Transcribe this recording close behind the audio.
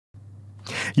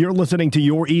You're listening to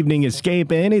Your Evening Escape,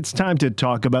 and it's time to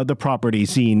talk about the property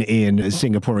scene in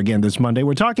Singapore again this Monday.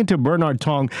 We're talking to Bernard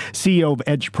Tong, CEO of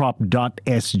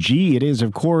EdgeProp.sg. It is,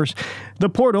 of course, the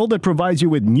portal that provides you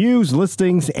with news,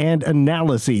 listings, and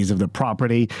analyses of the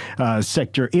property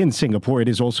sector in Singapore. It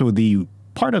is also the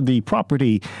part of the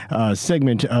property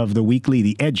segment of the weekly,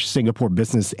 the Edge Singapore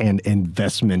Business and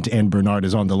Investment. And Bernard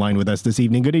is on the line with us this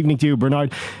evening. Good evening to you,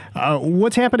 Bernard.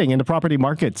 What's happening in the property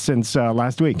market since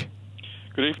last week?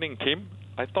 Good evening, Tim.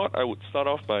 I thought I would start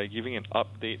off by giving an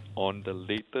update on the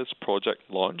latest project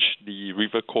launch, the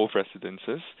River Cove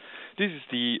Residences. This is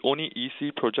the only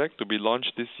EC project to be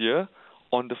launched this year.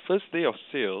 On the first day of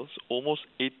sales, almost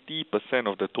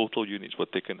 80% of the total units were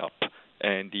taken up,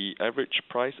 and the average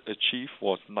price achieved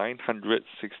was $965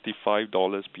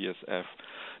 PSF.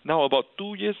 Now, about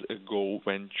 2 years ago,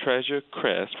 when Treasure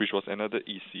Crest, which was another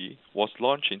EC, was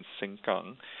launched in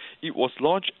Sengkang, it was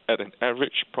launched at an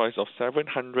average price of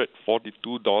 $742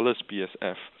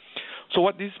 PSF. So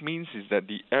what this means is that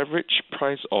the average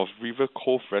price of River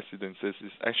Cove Residences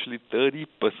is actually 30%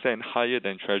 higher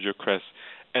than Treasure Crest.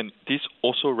 And this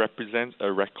also represents a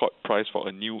record price for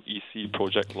a new EC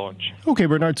project launch. Okay,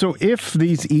 Bernard, so if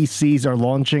these ECs are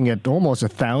launching at almost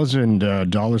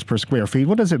 $1,000 per square feet,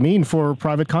 what does it mean for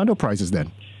private condo prices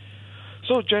then?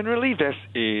 So generally, there's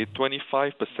a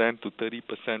 25% to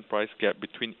 30% price gap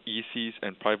between ECs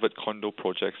and private condo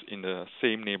projects in the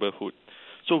same neighborhood.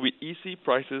 So with EC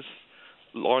prices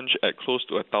launch at close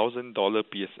to $1,000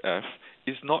 PSF,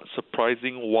 it's not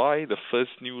surprising why the first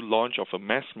new launch of a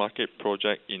mass market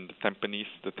project in the Tampines,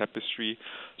 the Tapestry,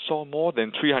 saw more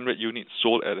than 300 units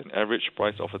sold at an average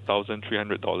price of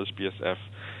 $1,300 PSF.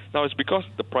 Now, it's because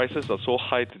the prices are so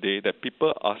high today that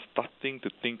people are starting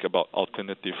to think about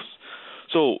alternatives.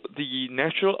 So the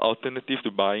natural alternative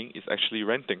to buying is actually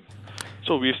renting.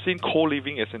 So we've seen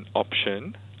co-living as an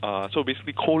option. So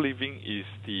basically, co-living is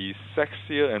the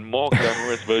sexier and more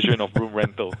glamorous version of room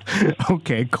rental.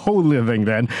 Okay, co-living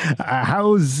then.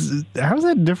 How's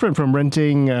that different from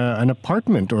renting an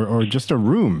apartment or just a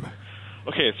room?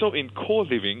 Okay, so in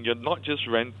co-living, you're not just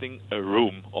renting a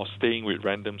room or staying with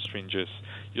random strangers.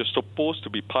 You're supposed to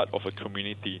be part of a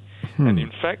community. And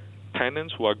in fact,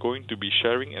 tenants who are going to be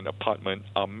sharing an apartment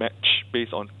are matched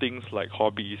based on things like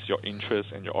hobbies, your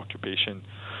interests, and your occupation.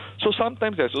 So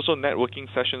sometimes there's also networking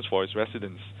sessions for its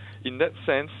residents. In that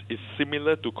sense, it's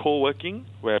similar to co-working,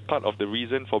 where part of the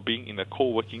reason for being in a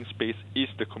co-working space is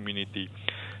the community.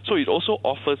 So it also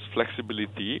offers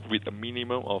flexibility with a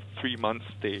minimum of 3 months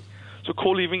stay. So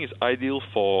co-living is ideal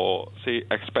for, say,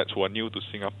 expats who are new to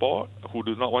Singapore, who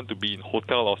do not want to be in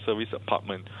hotel or service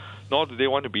apartment, nor do they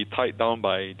want to be tied down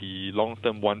by the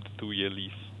long-term 1 to 2 year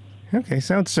lease. Okay,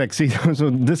 sounds sexy. So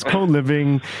this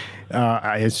co-living,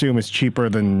 I assume, is cheaper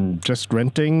than just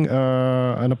renting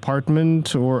an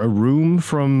apartment or a room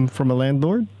from a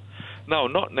landlord? No,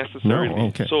 not necessarily. No?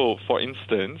 Okay. So, for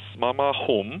instance,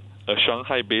 Mamahome, a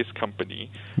Shanghai-based company,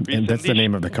 and that's the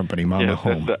name of the company, Mamahome. Yes,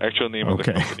 that's the actual name of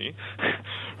the company.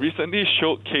 Recently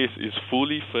showcased its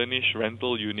fully furnished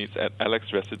rental units at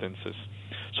Alex Residences.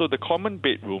 So the common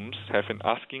bedrooms have an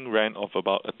asking rent of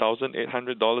about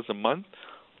 $1,800 a month,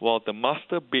 while the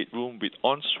master bedroom with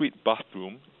ensuite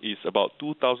bathroom is about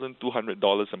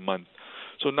 $2,200 a month.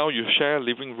 So now you share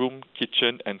living room,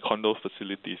 kitchen, and condo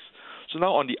facilities. So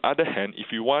now on the other hand,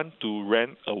 if you want to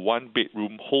rent a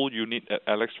one-bedroom whole unit at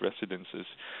Alex Residences,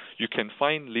 you can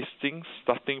find listings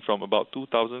starting from about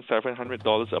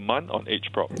 $2,700 a month on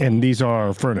EdgeProp. And these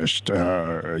are furnished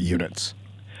units?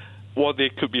 Well, they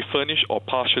could be furnished or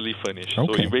partially furnished.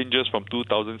 Okay. So it ranges from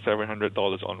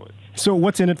 $2,700 onwards. So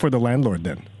what's in it for the landlord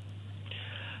then?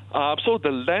 So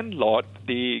the landlord,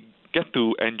 they get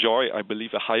to enjoy, I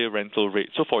believe, a higher rental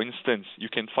rate. So for instance, you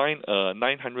can find a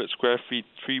 900 square feet,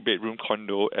 3-bedroom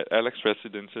condo at Alex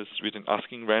Residences with an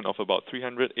asking rent of about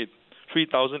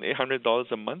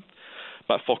 $3,800 a month.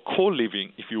 But for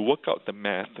co-living, if you work out the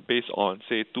math based on,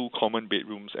 say, 2 common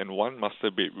bedrooms and 1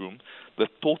 master bedroom, the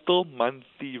total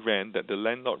monthly rent that the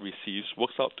landlord receives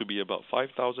works out to be about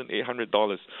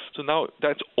 $5,800. So now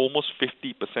that's almost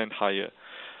 50% higher.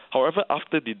 However,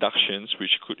 after deductions,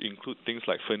 which could include things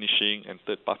like furnishing and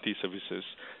third-party services,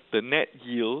 the net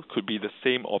yield could be the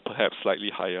same or perhaps slightly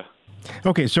higher.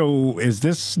 Okay, so is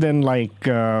this then like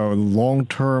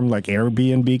long-term, like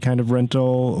Airbnb kind of rental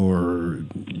or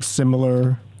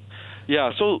similar?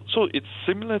 Yeah, so it's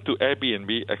similar to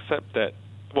Airbnb, except that,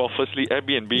 well, firstly,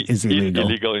 Airbnb is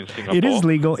illegal in Singapore. It is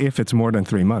legal if it's more than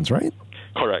 3 months, right?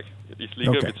 Correct. It's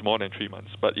legal if it's more than 3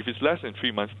 months. But if it's less than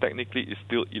 3 months, technically it's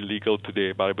still illegal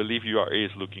today. But I believe URA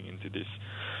is looking into this.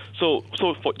 So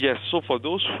for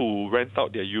those who rent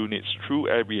out their units through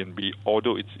Airbnb,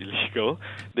 although it's illegal,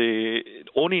 they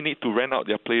only need to rent out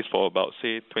their place for about,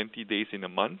 say, 20 days in a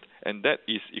month, and that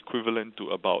is equivalent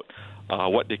to about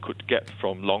what they could get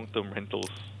from long-term rentals.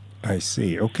 I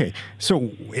see. Okay. So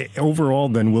overall,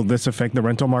 then, will this affect the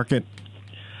rental market?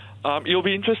 It'll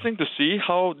be interesting to see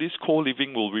how this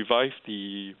co-living will revive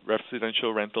the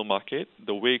residential rental market,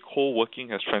 the way co-working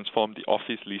has transformed the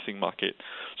office leasing market.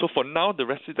 So for now, the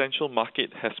residential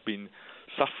market has been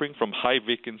suffering from high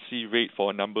vacancy rate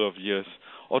for a number of years.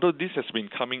 Although this has been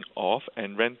coming off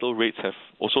and rental rates have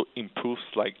also improved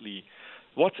slightly.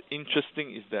 What's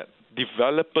interesting is that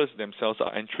developers themselves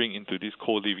are entering into this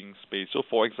co-living space. So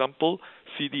for example,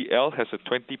 CDL has a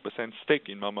 20% stake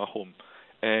in Mamahome,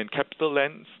 and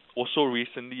CapitaLand also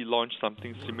recently launched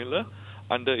something similar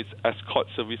under its Escort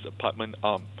Service apartment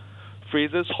arm.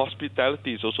 Fraser's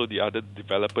Hospitality is also the other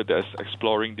developer that is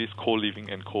exploring this co-living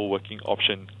and co-working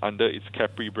option under its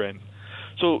Capri brand.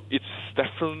 So it's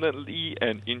definitely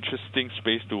an interesting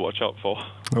space to watch out for.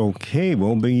 Okay,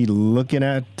 we'll be looking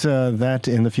at that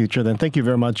in the future then. Thank you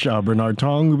very much. Bernard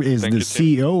Tong is the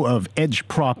CEO of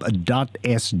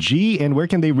EdgeProp.sg. And where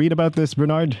can they read about this,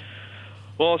 Bernard?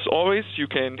 Well, as always, you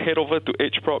can head over to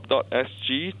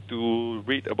EdgeProp.sg to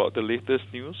read about the latest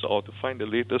news or to find the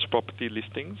latest property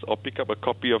listings or pick up a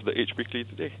copy of the Edge Weekly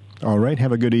today. All right.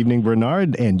 Have a good evening,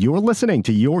 Bernard. And you're listening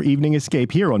to Your Evening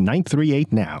Escape here on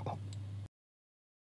 938 Now.